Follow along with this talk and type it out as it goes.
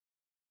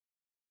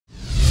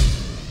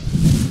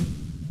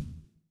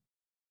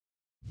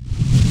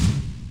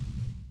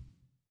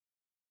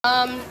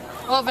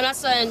Well,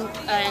 Vanessa and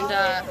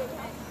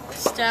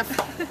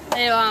Steph,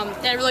 they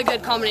had a really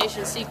good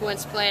combination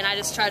sequence play, and I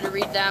just tried to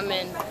read them,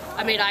 and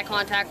I made eye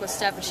contact with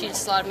Steph, and she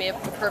just slotted me a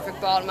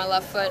perfect ball to my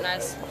left foot, and I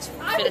just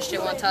finished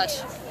it one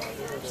touch.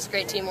 Just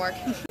great teamwork.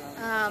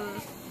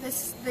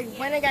 The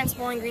win against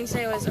Bowling Green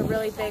today was a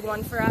really big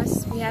one for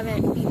us. We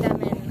haven't beat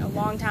them in a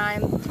long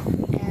time,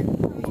 and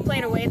we've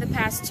played away the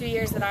past 2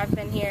 years that I've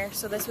been here,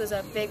 so this was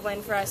a big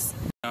win for us.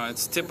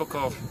 It's a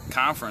typical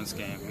conference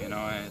game.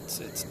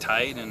 It's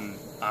tight and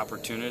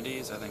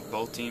opportunities. I think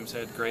both teams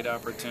had great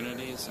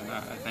opportunities, and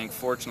I think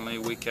fortunately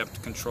we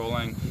kept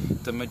controlling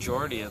the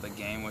majority of the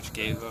game, which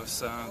gave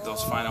us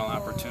those final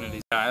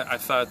opportunities. I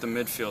thought the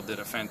midfield did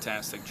a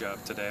fantastic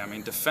job today. I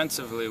mean,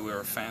 defensively we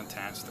were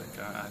fantastic.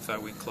 I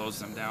thought we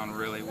closed them down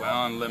really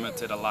well and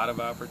limited a lot of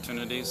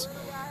opportunities.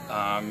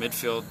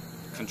 Midfield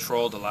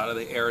controlled a lot of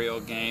the aerial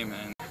game,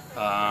 and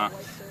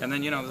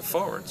then the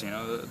forwards.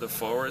 The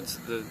forwards.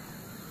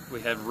 We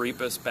had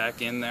Repas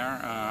back in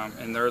there,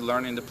 and they're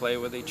learning to play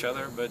with each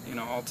other, but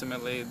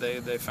ultimately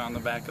they found the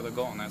back of the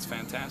goal, and that's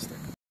fantastic.